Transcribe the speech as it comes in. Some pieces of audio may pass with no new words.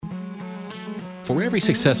For every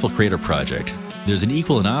successful creative project, there's an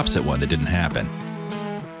equal and opposite one that didn't happen.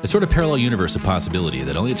 A sort of parallel universe of possibility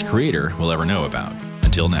that only its creator will ever know about,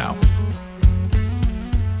 until now.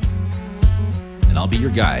 And I'll be your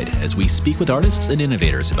guide as we speak with artists and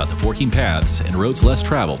innovators about the forking paths and roads less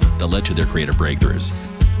traveled that led to their creative breakthroughs.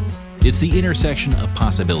 It's the intersection of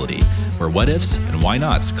possibility, where what-ifs and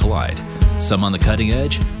why-nots collide, some on the cutting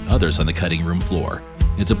edge, others on the cutting room floor.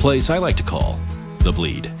 It's a place I like to call The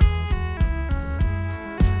Bleed.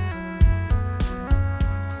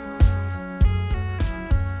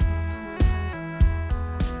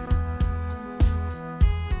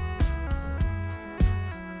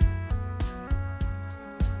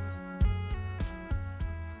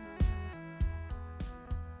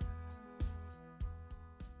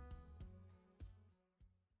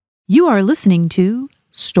 You are listening to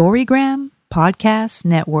Storygram Podcast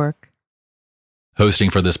Network. Hosting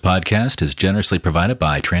for this podcast is generously provided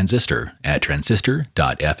by Transistor at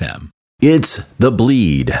transistor.fm. It's The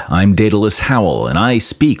Bleed. I'm Daedalus Howell, and I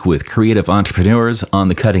speak with creative entrepreneurs on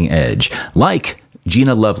the cutting edge, like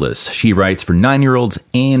Gina Loveless. She writes for 9-year-olds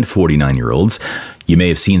and 49-year-olds. You may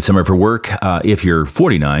have seen some of her work if you're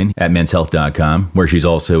 49 at menshealth.com, where she's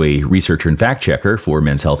also a researcher and fact checker for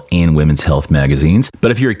Men's Health and Women's Health magazines.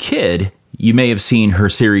 But if you're a kid, you may have seen her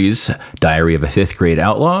series, Diary of a Fifth Grade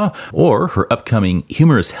Outlaw, or her upcoming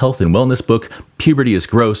humorous health and wellness book, Puberty Is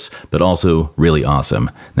Gross, but also really awesome.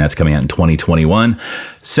 And that's coming out in 2021.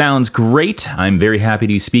 Sounds great. I'm very happy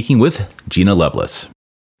to be speaking with Gina Loveless.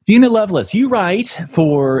 Gina Loveless, you write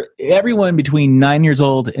for everyone between 9 years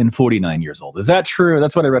old and 49 years old. Is that true?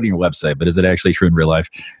 That's what I read on your website, but is it actually true in real life?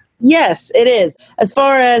 Yes, it is. As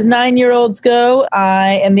far as 9-year-olds go,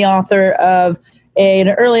 I am the author of an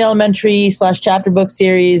early elementary / chapter book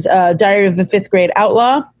series, Diary of a Fifth Grade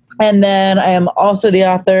Outlaw. And then I am also the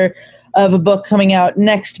author of a book coming out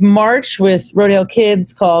next March with Rodale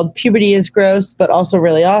Kids called Puberty Is Gross, but also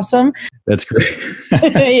really awesome. That's great.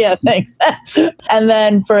 Yeah, thanks. And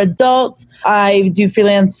then for adults, I do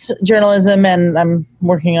freelance journalism, and I'm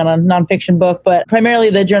working on a nonfiction book, but primarily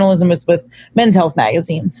the journalism is with Men's Health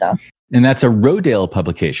magazine. So, and that's a Rodale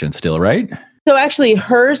publication still, right? So actually,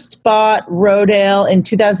 Hearst bought Rodale in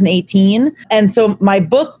 2018. And so my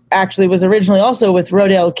book actually was originally also with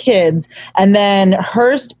Rodale Kids. And then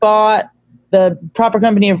Hearst bought the proper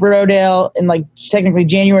company of Rodale in technically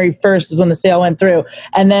January 1st is when the sale went through.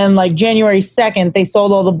 And then January 2nd, they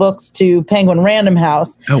sold all the books to Penguin Random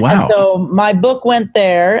House. Oh, wow. And so my book went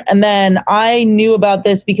there. And then I knew about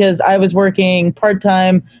this because I was working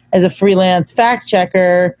part-time as a freelance fact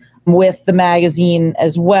checker with the magazine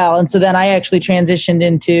as well. And so then I actually transitioned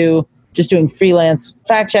into just doing freelance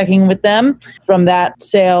fact checking with them from that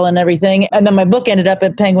sale and everything. And then my book ended up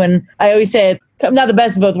at Penguin. I always say it's not the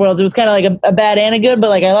best of both worlds. It was kind of like a bad and a good,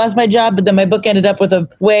 but I lost my job, but then my book ended up with a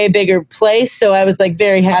way bigger place. So I was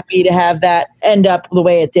very happy to have that end up the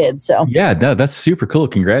way it did. So yeah, no, that's super cool.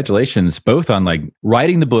 Congratulations both on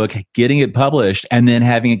writing the book, getting it published, and then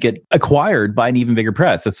having it get acquired by an even bigger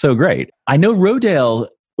press. That's so great. I know Rodale.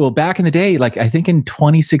 Well, back in the day, I think in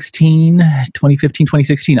 2015,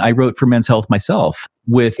 2016, I wrote for Men's Health myself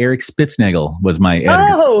with Eric Spitznagel was my editor.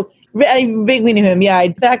 Oh, I vaguely knew him. Yeah,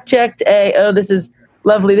 I fact-checked this is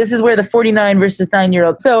lovely. This is where the 49 versus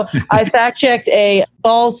 9-year-old. So I fact-checked a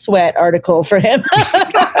ball sweat article for him.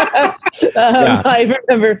 Yeah. I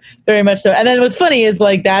remember very much so. And then what's funny is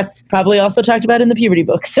that's probably also talked about in the puberty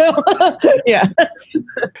book. So yeah.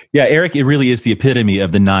 Yeah, Eric, it really is the epitome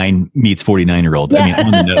of the 9 meets 49-year-old. Yeah. I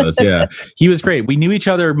mean, on the nose. Yeah. He was great. We knew each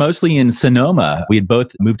other mostly in Sonoma. We had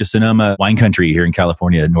both moved to Sonoma wine country here in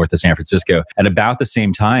California, north of San Francisco, at about the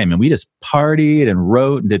same time. And we just partied and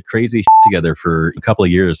wrote and did crazy shit together for a couple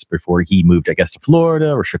of years before he moved, I guess, to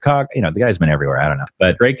Florida or Chicago. The guy's been everywhere. I don't know.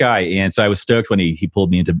 But great guy. And so I was stoked when he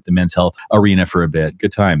pulled me into the Men's Health arena for a bit.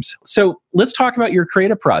 Good times. So let's talk about your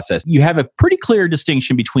creative process. You have a pretty clear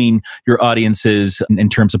distinction between your audiences in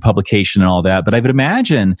terms of publication and all that. But I would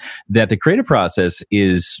imagine that the creative process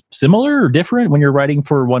is similar or different when you're writing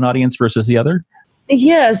for one audience versus the other.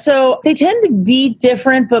 Yeah, so they tend to be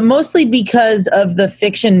different, but mostly because of the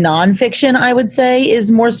fiction, nonfiction, I would say,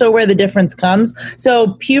 is more so where the difference comes.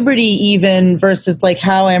 So puberty even versus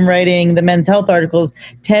how I'm writing the Men's Health articles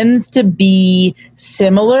tends to be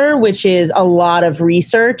similar, which is a lot of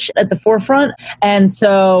research at the forefront. And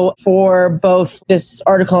so for both this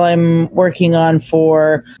article I'm working on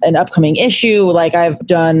for an upcoming issue, I've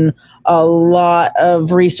done a lot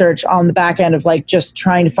of research on the back end of just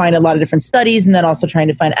trying to find a lot of different studies and then also trying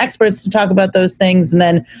to find experts to talk about those things. And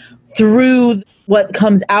then through what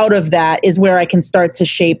comes out of that is where I can start to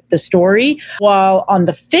shape the story. While on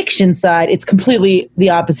the fiction side, it's completely the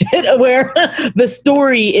opposite, where the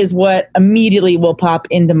story is what immediately will pop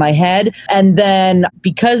into my head. And then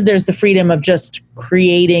because there's the freedom of just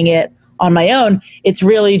creating it on my own, it's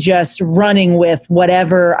really just running with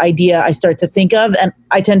whatever idea I start to think of. And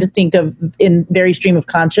I tend to think of in very stream of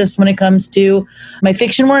conscious when it comes to my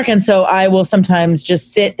fiction work. And so I will sometimes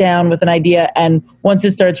just sit down with an idea, and once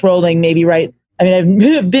it starts rolling, maybe write. I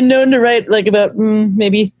mean, I've been known to write like about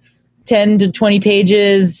maybe 10 to 20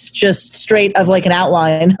 pages just straight of like an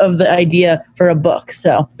outline of the idea for a book.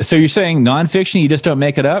 So you're saying nonfiction, you just don't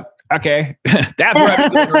make it up? Okay, that's what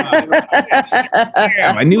I'm going wrong.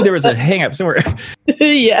 Damn, I knew there was a hang up somewhere.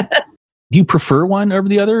 Yeah. Do you prefer one over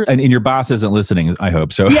the other? And your boss isn't listening, I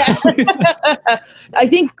hope so. Yeah. I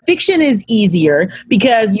think fiction is easier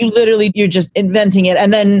because you're just inventing it.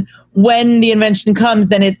 And then when the invention comes,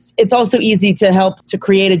 then it's also easy to help to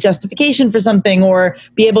create a justification for something or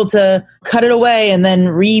be able to cut it away and then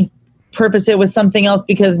repurpose it with something else,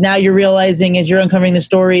 because now you're realizing as you're uncovering the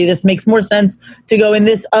story, this makes more sense to go in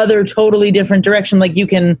this other totally different direction. Like you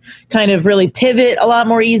can kind of really pivot a lot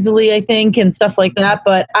more easily, I think, and stuff like that.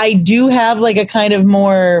 But I do have like a kind of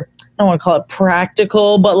more, I don't want to call it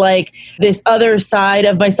practical, but like this other side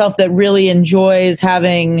of myself that really enjoys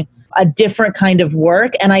having a different kind of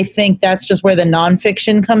work. And I think that's just where the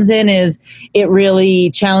nonfiction comes in, is it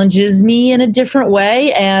really challenges me in a different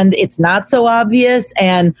way and it's not so obvious.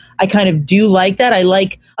 And I kind of do like that. I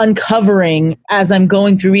like uncovering as I'm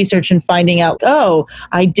going through research and finding out, oh,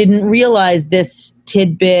 I didn't realize this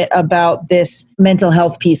tidbit about this mental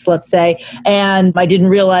health piece, let's say, and I didn't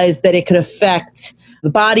realize that it could affect the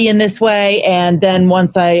body in this way. And then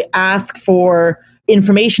once I ask for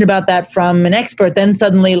information about that from an expert, then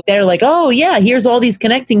suddenly they're like, oh yeah, here's all these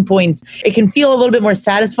connecting points. It can feel a little bit more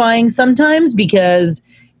satisfying sometimes because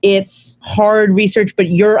it's hard research, but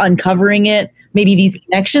you're uncovering it, maybe these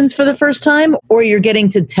connections for the first time, or you're getting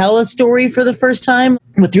to tell a story for the first time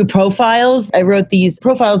through profiles. I wrote these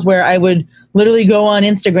profiles where I would literally go on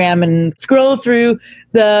Instagram and scroll through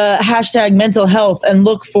the hashtag mental health and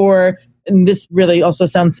look for, and this really also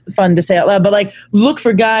sounds fun to say out loud, but like look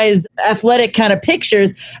for guys' athletic kind of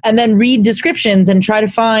pictures and then read descriptions and try to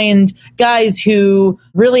find guys who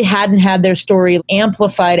really hadn't had their story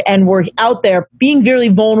amplified and were out there being very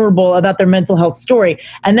vulnerable about their mental health story,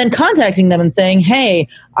 and then contacting them and saying, hey,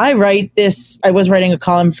 I was writing a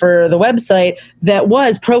column for the website that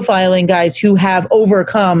was profiling guys who have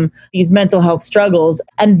overcome these mental health struggles.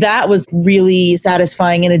 And that was really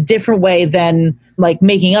satisfying in a different way than like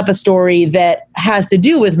making up a story that has to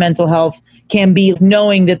do with mental health can be,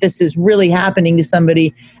 knowing that this is really happening to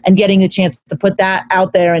somebody and getting the chance to put that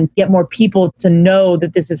out there and get more people to know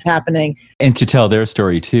that this is happening. And to tell their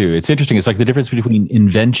story too. It's interesting. It's like the difference between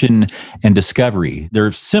invention and discovery.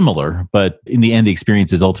 They're similar, but in the end, the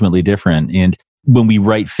experience is ultimately different. And when we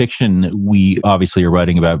write fiction, we obviously are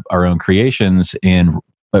writing about our own creations,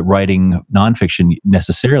 but writing nonfiction,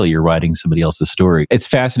 necessarily you're writing somebody else's story. It's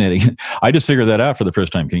fascinating. I just figured that out for the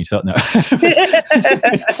first time. Can you tell? No,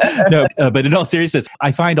 but in all seriousness,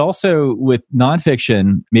 I find also with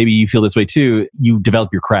nonfiction, maybe you feel this way too, you develop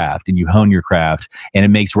your craft and you hone your craft, and it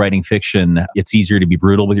makes writing fiction, it's easier to be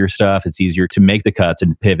brutal with your stuff. It's easier to make the cuts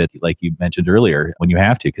and pivot, like you mentioned earlier, when you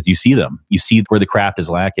have to, because you see them. You see where the craft is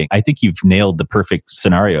lacking. I think you've nailed the perfect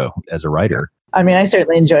scenario as a writer. I mean, I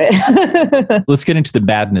certainly enjoy it. Let's get into the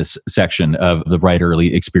badness section of the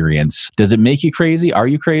writerly experience. Does it make you crazy? Are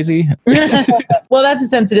you crazy? Well, that's a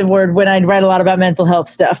sensitive word when I write a lot about mental health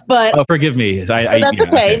stuff. But forgive me. That's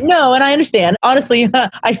okay. No, and I understand. Honestly,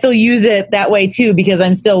 I still use it that way too, because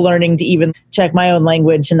I'm still learning to even check my own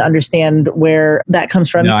language and understand where that comes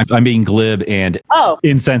from. No, I'm being glib and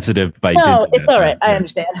insensitive by No, it's all right. I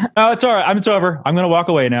understand. No, it's all right. It's over. I'm going to walk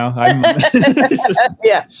away now.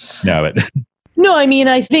 Yeah. No, but... No, I mean,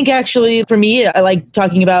 I think actually for me, I like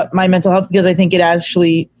talking about my mental health because I think it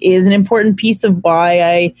actually is an important piece of why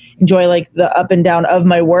I enjoy like the up and down of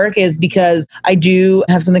my work, is because I do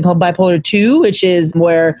have something called bipolar 2, which is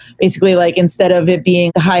where basically like instead of it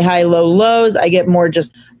being the high, low, lows, I get more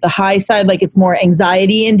just the high side, like it's more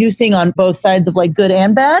anxiety inducing on both sides of like good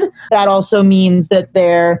and bad. That also means that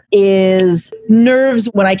there is nerves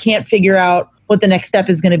when I can't figure out what the next step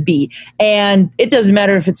is going to be. And it doesn't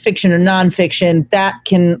matter if it's fiction or nonfiction, that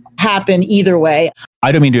can happen either way.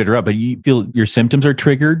 I don't mean to interrupt, but you feel your symptoms are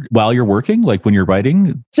triggered while you're working, like when you're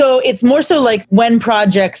writing? So it's more so like when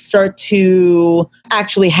projects start to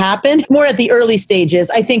actually happen, it's more at the early stages.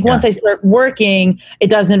 I think once I start working, it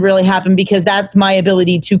doesn't really happen because that's my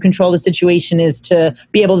ability to control the situation, is to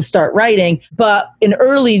be able to start writing. But in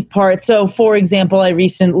early parts, so for example, I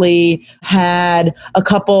recently had a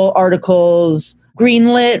couple articles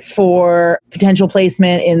greenlit for potential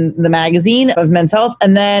placement in the magazine of Men's Health.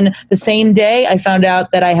 And then the same day, I found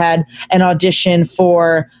out that I had an audition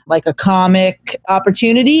for like a comic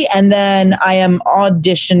opportunity. And then I am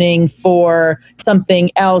auditioning for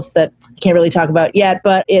something else that I can't really talk about yet,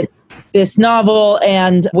 but it's this novel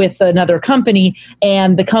and with another company.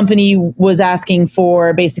 And the company was asking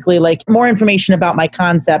for basically like more information about my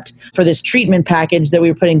concept for this treatment package that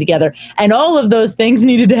we were putting together. And all of those things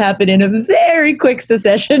needed to happen in a very quick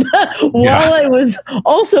succession while I was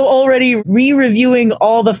also already re-reviewing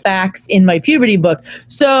all the facts in my puberty book.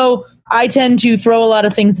 So I tend to throw a lot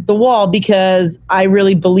of things at the wall because I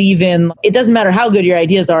really believe in, it doesn't matter how good your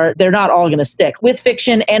ideas are, they're not all going to stick. With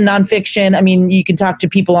fiction and nonfiction, I mean, you can talk to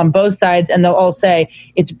people on both sides and they'll all say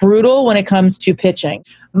it's brutal when it comes to pitching.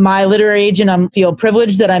 My literary agent, I feel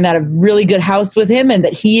privileged that I'm at a really good house with him and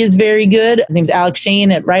that he is very good. His name's Alex Shane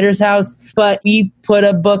at Writer's House. But we put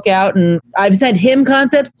a book out and I've sent him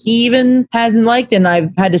concepts he even hasn't liked and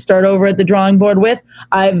I've had to start over at the drawing board with.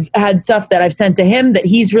 I've had stuff that I've sent to him that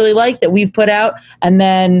he's really liked that we've put out and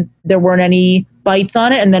then there weren't any bites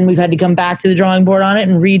on it and then we've had to come back to the drawing board on it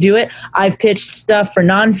and redo it. I've pitched stuff for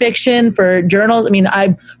nonfiction, for journals. I mean,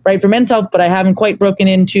 I write for Men's Health, but I haven't quite broken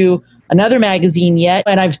into another magazine yet.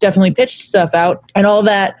 And I've definitely pitched stuff out and all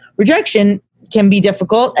that rejection can be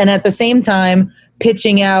difficult. And at the same time,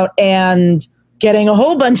 pitching out and getting a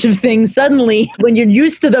whole bunch of things suddenly when you're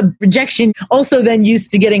used to the rejection, also then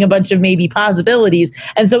used to getting a bunch of maybe possibilities.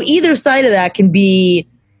 And so either side of that can be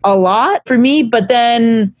a lot for me, but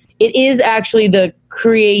then it is actually the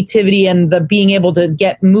creativity and the being able to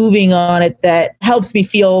get moving on it that helps me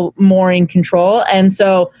feel more in control. And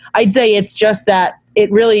so I'd say it's just that it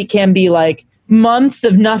really can be like months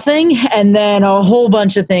of nothing and then a whole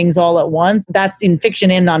bunch of things all at once. That's in fiction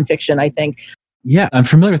and nonfiction, I think. Yeah, I'm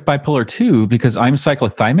familiar with bipolar too because I'm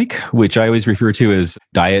cyclothymic, which I always refer to as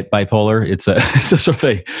diet bipolar. It's a sort of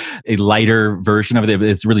a lighter version of it.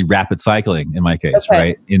 It's really rapid cycling in my case,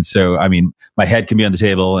 right? And so, I mean, my head can be on the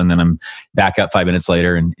table and then I'm back up 5 minutes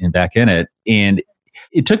later and back in it. And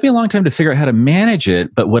it took me a long time to figure out how to manage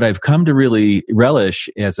it. But what I've come to really relish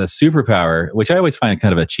as a superpower, which I always find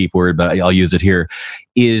kind of a cheap word, but I'll use it here,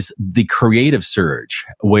 is the creative surge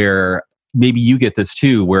where maybe you get this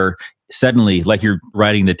too, where suddenly, like you're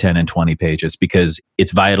writing the 10 and 20 pages because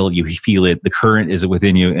it's vital, you feel it, the current is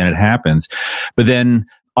within you and it happens. But then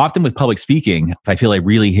often with public speaking, if I feel I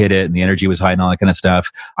really hit it and the energy was high and all that kind of stuff,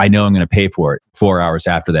 I know I'm going to pay for it. 4 hours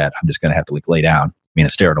after that, I'm just going to have to like lay down.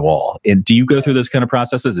 Stare at a wall. And do you go through those kind of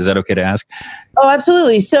processes? Is that okay to ask? Oh,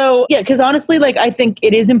 absolutely. So yeah, because honestly, like I think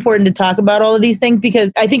it is important to talk about all of these things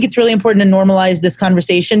because I think it's really important to normalize this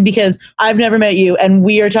conversation because I've never met you and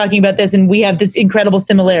we are talking about this and we have this incredible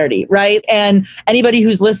similarity, right? And anybody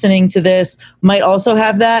who's listening to this might also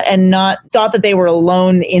have that and not thought that they were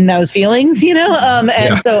alone in those feelings, you know?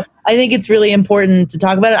 So I think it's really important to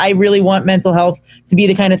talk about it. I really want mental health to be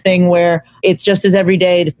the kind of thing where it's just as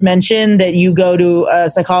everyday to mention that you go to a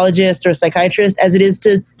psychologist or a psychiatrist as it is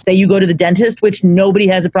to say you go to the dentist, which nobody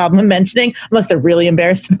has a problem mentioning unless they're really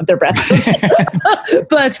embarrassed about their breath.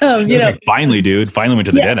 But, you know. Like, finally, dude, finally went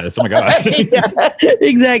to the dentist. Oh my God. Yeah,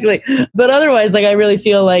 exactly. But otherwise, like, I really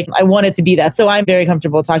feel like I want it to be that. So I'm very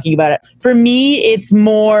comfortable talking about it. For me, it's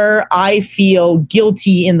more, I feel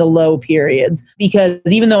guilty in the low periods because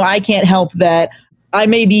even though I can't help that I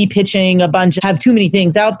may be pitching a bunch, have too many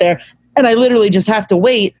things out there, and I literally just have to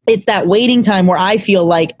wait. It's that waiting time where I feel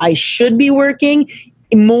like I should be working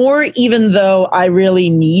more, even though I really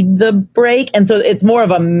need the break. And so it's more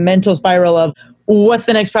of a mental spiral of what's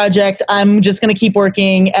the next project? I'm just going to keep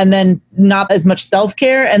working and then not as much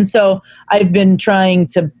self-care. And so I've been trying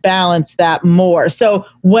to balance that more. So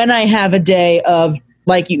when I have a day of,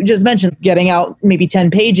 like you just mentioned, getting out maybe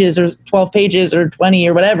 10 pages or 12 pages or 20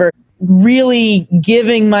 or whatever, really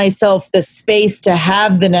giving myself the space to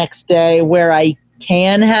have the next day where I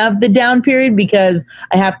can have the down period because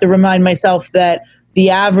I have to remind myself that the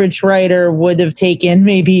average writer would have taken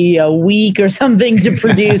maybe a week or something to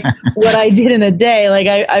produce what I did in a day. Like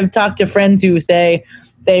I've talked to friends who say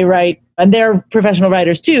they write, and they're professional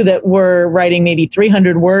writers too, that were writing maybe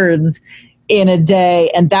 300 words in a day.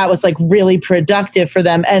 And that was like really productive for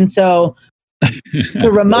them. And so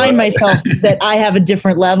to remind myself that I have a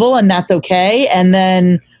different level and that's okay. And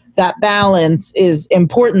then that balance is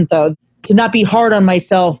important, though, to not be hard on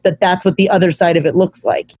myself that that's what the other side of it looks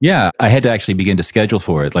like. Yeah, I had to actually begin to schedule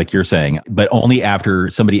for it, like you're saying, but only after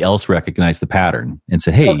somebody else recognized the pattern and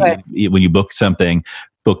said, hey, when you book something,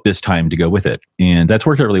 book this time to go with it. And that's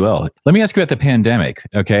worked out really well. Let me ask you about the pandemic.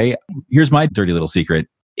 Okay. Here's my dirty little secret.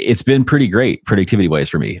 It's been pretty great productivity wise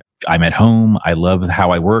for me. I'm at home. I love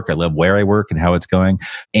how I work. I love where I work and how it's going.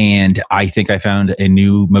 And I think I found a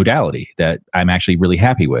new modality that I'm actually really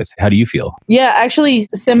happy with. How do you feel? Yeah, actually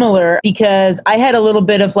similar, because I had a little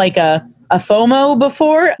bit of like a FOMO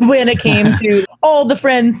before when it came to all the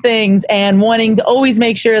friends things and wanting to always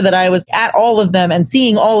make sure that I was at all of them and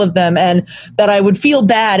seeing all of them and that I would feel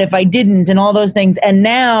bad if I didn't and all those things. And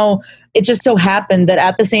now it just so happened that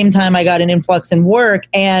at the same time I got an influx in work,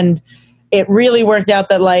 and it really worked out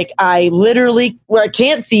that like I literally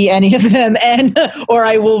can't see any of them, and or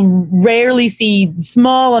I will rarely see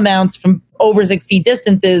small amounts from over 6 feet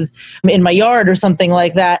distances in my yard or something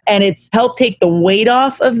like that. And it's helped take the weight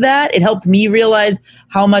off of that. It helped me realize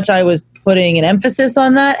how much I was putting an emphasis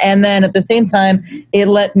on that. And then at the same time, it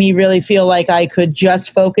let me really feel like I could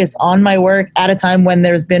just focus on my work at a time when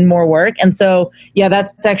there's been more work. And so, yeah,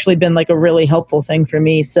 that's actually been like a really helpful thing for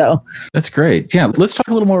me. So that's great. Yeah. Let's talk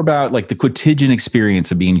a little more about like the quotidian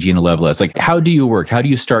experience of being Gina Loveless. Like, how do you work? How do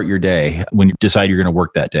you start your day when you decide you're going to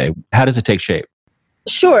work that day? How does it take shape?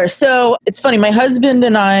 Sure. So it's funny. My husband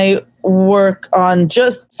and I work on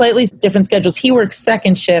just slightly different schedules. He works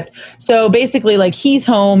second shift. So basically, like, he's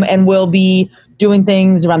home and will be doing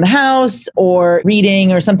things around the house or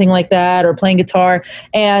reading or something like that, or playing guitar.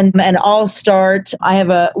 And I'll start. I have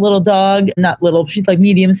a little dog, not little, she's like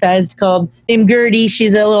medium sized, named Gertie.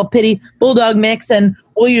 She's a little pitty bulldog mix. And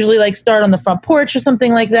we'll usually like start on the front porch or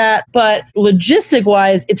something like that. But logistic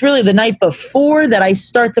wise, it's really the night before that I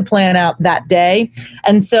start to plan out that day.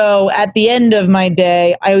 And so at the end of my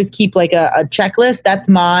day, I always keep like a checklist. That's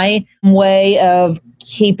my way of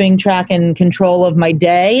keeping track and control of my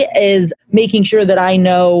day, is making sure that I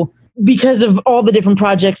know, because of all the different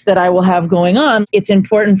projects that I will have going on, it's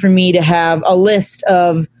important for me to have a list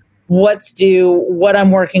of what's due, what I'm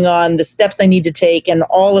working on, the steps I need to take, and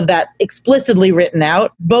all of that explicitly written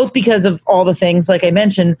out, both because of all the things like I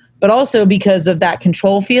mentioned, but also because of that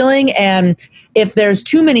control feeling. And if there's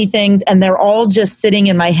too many things and they're all just sitting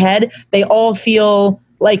in my head, they all feel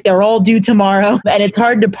like they're all due tomorrow. And it's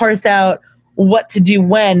hard to parse out what to do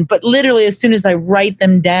when, but literally as soon as I write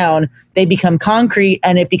them down, they become concrete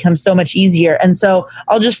and it becomes so much easier. And so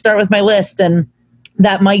I'll just start with my list, and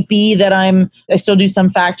that might be that I still do some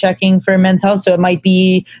fact checking for Men's Health. So it might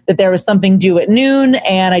be that there was something due at noon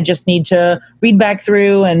and I just need to read back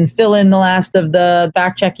through and fill in the last of the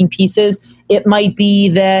fact checking pieces. It might be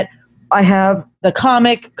that I have the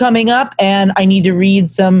comic coming up and I need to read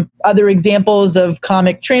some other examples of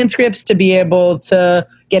comic transcripts to be able to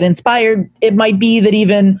get inspired. It might be that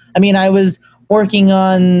I was working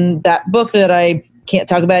on that book that I can't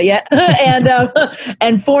talk about yet.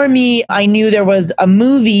 And for me, I knew there was a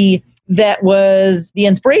movie that was the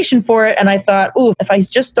inspiration for it. And I thought, if I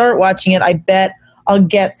just start watching it, I bet I'll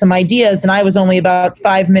get some ideas. And I was only about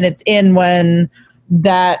 5 minutes in when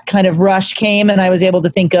that kind of rush came, and I was able to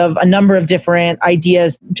think of a number of different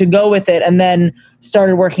ideas to go with it, and then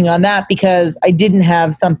started working on that because I didn't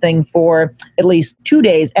have something for at least 2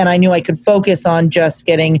 days, and I knew I could focus on just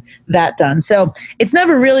getting that done. So it's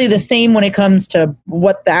never really the same when it comes to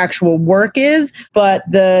what the actual work is, but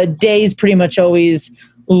the days pretty much always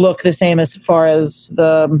look the same as far as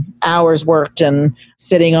the hours worked and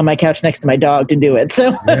sitting on my couch next to my dog to do it.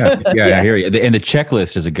 So yeah. I hear you. And the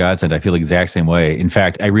checklist is a godsend. I feel the exact same way. In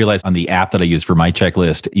fact, I realized on the app that I use for my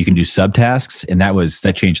checklist, you can do subtasks, and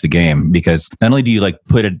that changed the game, because not only do you like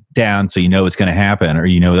put it down so you know it's going to happen or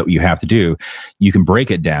you know that you have to do, you can break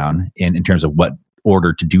it down in terms of what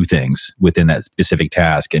order to do things within that specific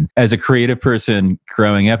task. And as a creative person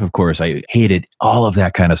growing up, of course, I hated all of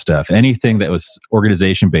that kind of stuff. Anything that was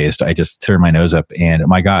organization based, I just turned my nose up, and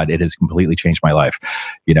my God, it has completely changed my life,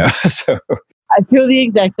 so. I feel the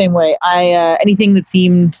exact same way. Anything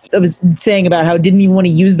that I was saying about how I didn't even want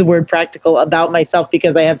to use the word practical about myself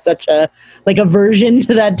because I have such a aversion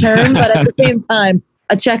to that term, but at the same time,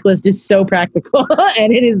 a checklist is so practical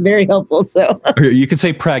and it is very helpful. So you could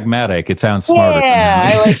say pragmatic. It sounds smarter.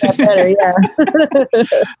 Yeah, I like that better. Yeah.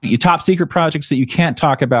 Your top secret projects that you can't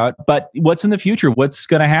talk about, but what's in the future? What's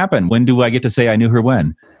going to happen? When do I get to say I knew her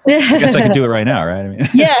when? I guess I could do it right now, right? I mean,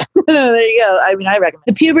 Yeah, there you go. I mean, I recommend.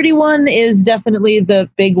 The puberty one is definitely the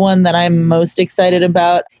big one that I'm most excited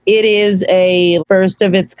about. It is a first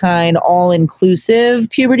of its kind, all-inclusive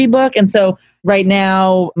puberty book. And so right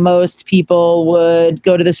now, most people would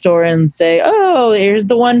go to the store and say, oh, here's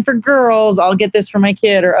the one for girls. I'll get this for my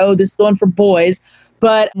kid. Or, oh, this is the one for boys.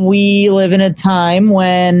 But we live in a time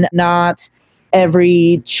when not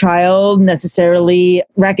every child necessarily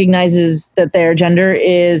recognizes that their gender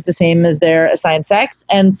is the same as their assigned sex.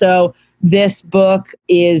 And so this book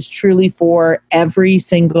is truly for every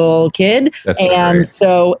single kid.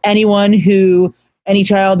 So any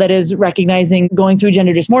child that is recognizing going through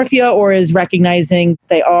gender dysmorphia or is recognizing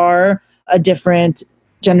they are a different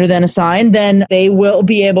gender than assigned, then they will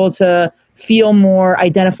be able to feel more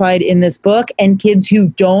identified in this book. And kids who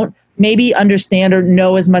don't maybe understand or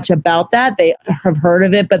know as much about that, they have heard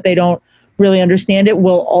of it, but they don't really understand it,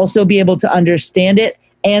 will also be able to understand it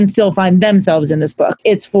and still find themselves in this book.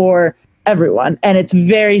 It's for everyone. And it's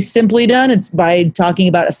very simply done. It's by talking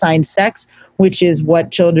about assigned sex, which is what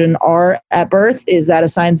children are at birth, is that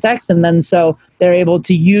assigned sex. And then so they're able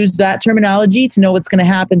to use that terminology to know what's going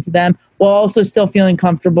to happen to them while also still feeling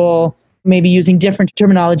comfortable maybe using different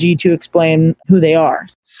terminology to explain who they are.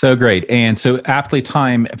 So great. And so aptly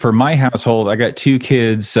timed for my household, I got two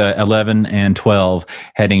kids, 11 and 12,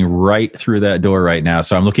 heading right through that door right now.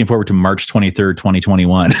 So I'm looking forward to March 23rd,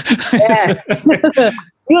 2021. Yeah.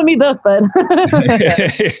 You and me both, bud.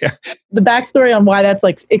 The backstory on why that's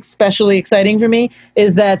like especially exciting for me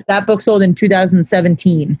is that book sold in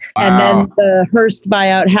 2017. Wow. And then the Hearst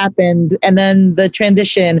buyout happened, and then the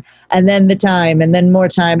transition, and then the time, and then more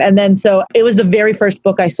time. And then so it was the very first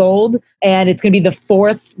book I sold, and it's going to be the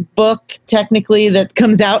fourth book technically that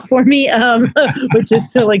comes out for me, which is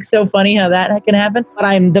so so funny how that can happen. But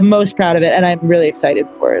I'm the most proud of it, and I'm really excited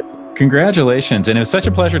for it. Congratulations. And it was such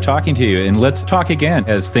a pleasure talking to you. And let's talk again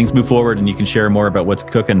as things move forward and you can share more about what's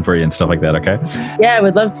cooking for you and stuff like that, okay? Yeah, I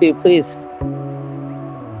would love to, please.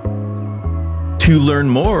 To learn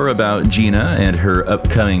more about Gina and her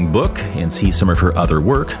upcoming book and see some of her other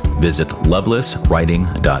work, visit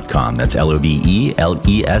lovelesswriting.com. That's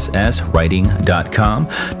Loveless writing.com.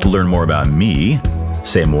 To learn more about me,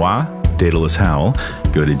 c'est moi, Daedalus Howell,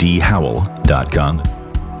 go to dhowell.com.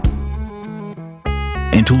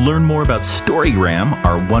 And to learn more about Storygram,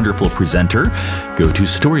 our wonderful presenter, go to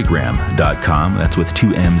storygram.com. That's with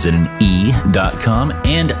two M's and an E.com.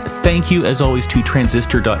 And thank you, as always, to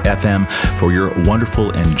transistor.fm for your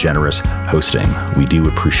wonderful and generous hosting. We do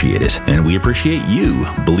appreciate it. And we appreciate you,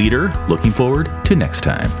 Bleeder. Looking forward to next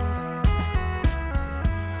time.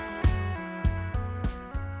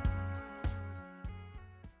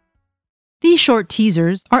 These short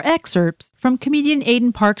teasers are excerpts from comedian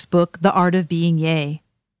Aidan Park's book, The Art of Being Yay.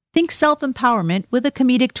 Think self-empowerment with a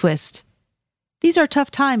comedic twist. These are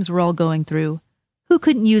tough times we're all going through. Who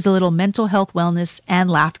couldn't use a little mental health wellness and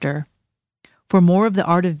laughter? For more of The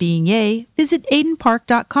Art of Being Yay, visit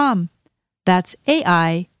aidanpark.com. That's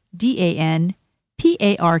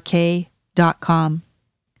AIDANPARK.com.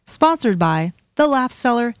 Sponsored by The Laugh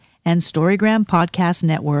Cellar and Storygram Podcast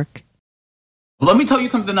Network. Let me tell you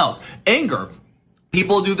something else. Anger.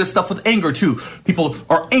 People do this stuff with anger too. People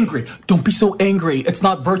are angry. Don't be so angry. It's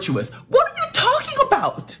not virtuous. What are you talking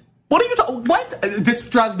about? What? This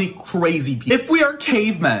drives me crazy. If we are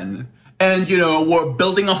cavemen and, we're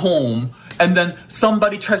building a home and then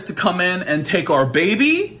somebody tries to come in and take our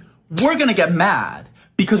baby, we're going to get mad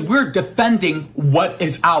because we're defending what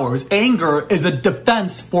is ours. Anger is a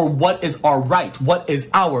defense for what is our right, what is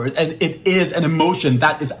ours, and it is an emotion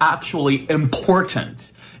that is actually important.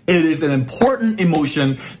 It is an important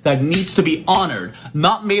emotion that needs to be honored,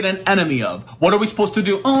 not made an enemy of. What are we supposed to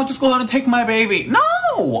do? Oh, just go ahead and take my baby.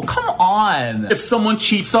 No, come on. If someone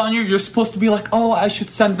cheats on you, you're supposed to be like, oh, I should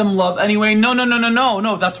send them love anyway.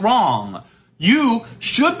 No, that's wrong. You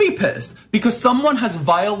should be pissed because someone has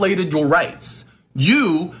violated your rights.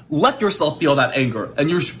 You let yourself feel that anger and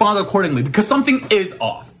you respond accordingly because something is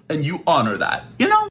off and you honor that,